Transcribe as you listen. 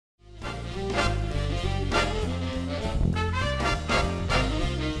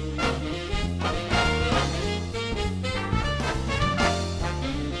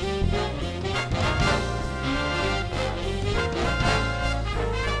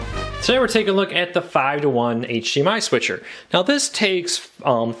Today we're taking a look at the 5-to-1 HDMI switcher. Now this takes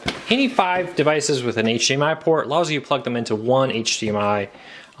any 5 devices with an HDMI port, allows you to plug them into one HDMI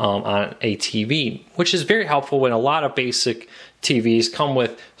on a TV, which is very helpful when a lot of basic TVs come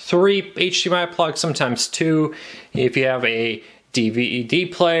with 3 HDMI plugs, sometimes 2. If you have a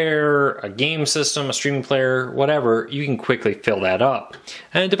DVD player, a game system, a streaming player, whatever, you can quickly fill that up.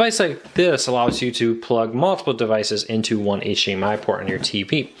 And a device like this allows you to plug multiple devices into one HDMI port on your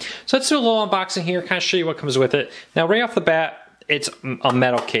TV. So let's do a little unboxing here, kind of show you what comes with it. Now right off the bat, it's a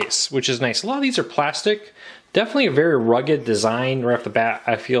metal case, which is nice. A lot of these are plastic. Definitely a very rugged design right off the bat,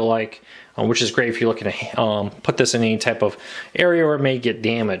 I feel like, which is great if you're looking to put this in any type of area where it may get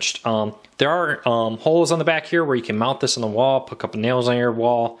damaged. There are holes on the back here where you can mount this on the wall, put a couple nails on your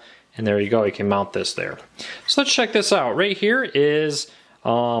wall, and there you go, you can mount this there. So let's check this out. Right here is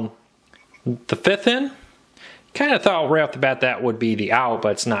the 5th in. Kind of thought right off the bat that would be the out,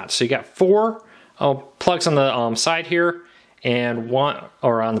 but it's not. So you got 4 plugs on the side here, and one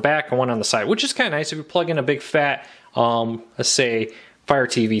on the back and one on the side, which is kind of nice if you plug in a big fat, let's say, Fire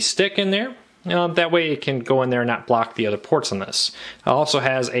TV stick in there. That way it can go in there and not block the other ports on this. It also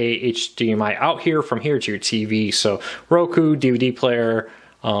has a HDMI out here from here to your TV, so Roku, DVD player,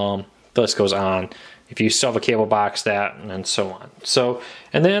 the list goes on. If you still have a cable box, that, and so on. So,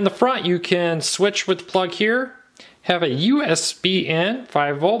 and then in the front you can switch with the plug here, have a USB in,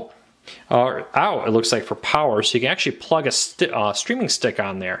 5 volt, out it looks like for power, so you can actually plug a streaming stick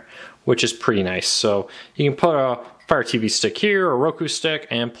on there, which is pretty nice. So you can put a Fire TV stick here, a Roku stick,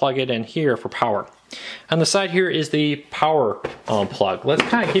 and plug it in here for power. On the side here is the power plug. Let's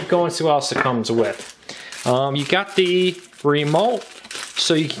kind of keep going, see what else it comes with. You got the remote,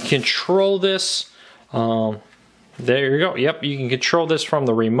 so you can control this. There you go. Yep, you can control this from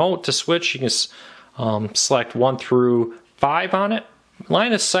the remote to switch. You can select 1 through 5 on it.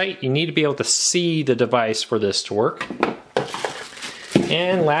 Line of sight, you need to be able to see the device for this to work.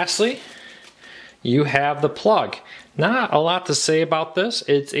 And lastly, you have the plug. Not a lot to say about this.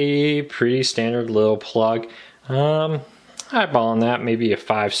 It's a pretty standard little plug. Eyeballing that, maybe a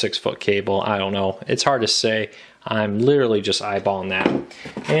 5-6 foot cable. I don't know. It's hard to say. I'm literally just eyeballing that.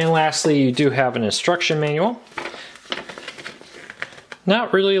 And lastly, you do have an instruction manual.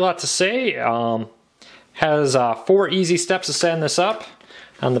 Not really a lot to say. Has 4 easy steps to setting this up.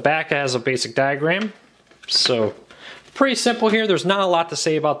 On the back it has a basic diagram. So pretty simple here. There's not a lot to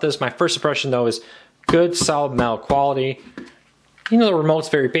say about this. My first impression though is good solid metal quality. You know, the remote's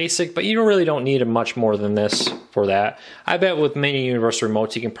very basic, but you really don't need much more than this for that. I bet with many universal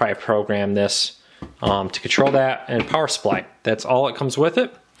remotes you can probably program this to control that, and power supply. That's all it comes with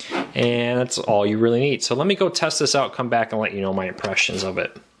it, and that's all you really need. So let me go test this out, come back and let you know my impressions of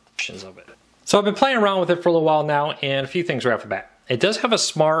it. So I've been playing around with it for a little while now, and a few things right off the bat. It does have a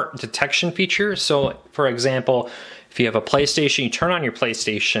smart detection feature. So for example, if you have a PlayStation, you turn on your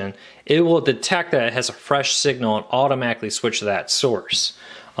PlayStation, it will detect that it has a fresh signal and automatically switch to that source.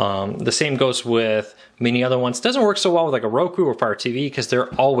 The same goes with many other ones. It doesn't work so well with like a Roku or Fire TV because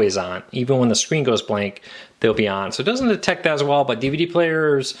they're always on. Even when the screen goes blank, they'll be on. So it doesn't detect that as well, but DVD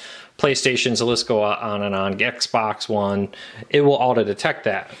players, PlayStations, the list go on and on, Xbox One, it will auto detect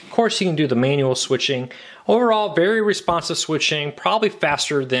that. Of course, you can do the manual switching. Overall, very responsive switching, probably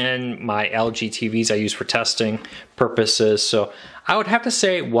faster than my LG TVs I use for testing purposes. So I would have to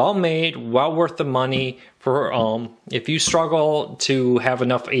say, well made, well worth the money. For if you struggle to have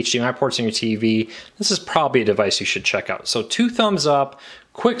enough HDMI ports in your TV, this is probably a device you should check out. So 2 thumbs up,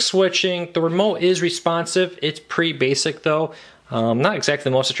 quick switching. The remote is responsive. It's pretty basic though. Not exactly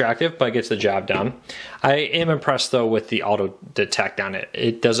the most attractive, but it gets the job done. I am impressed though with the auto detect on it.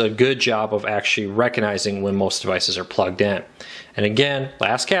 It does a good job of actually recognizing when most devices are plugged in. And again,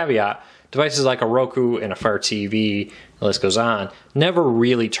 last caveat, devices like a Roku and a Fire TV, the list goes on, never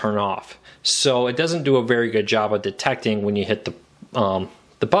really turn off. So it doesn't do a very good job of detecting when you hit the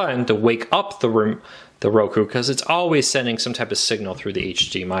button to wake up the Roku, because it's always sending some type of signal through the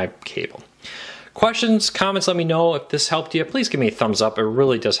HDMI cable. Questions, comments, let me know. If this helped you, please give me a thumbs up. It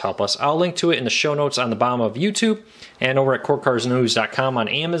really does help us. I'll link to it in the show notes on the bottom of YouTube and over at corecarsnews.com on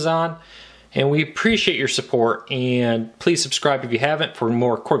Amazon. And we appreciate your support, and please subscribe if you haven't for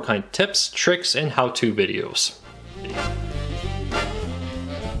more cord cutting tips, tricks, and how-to videos.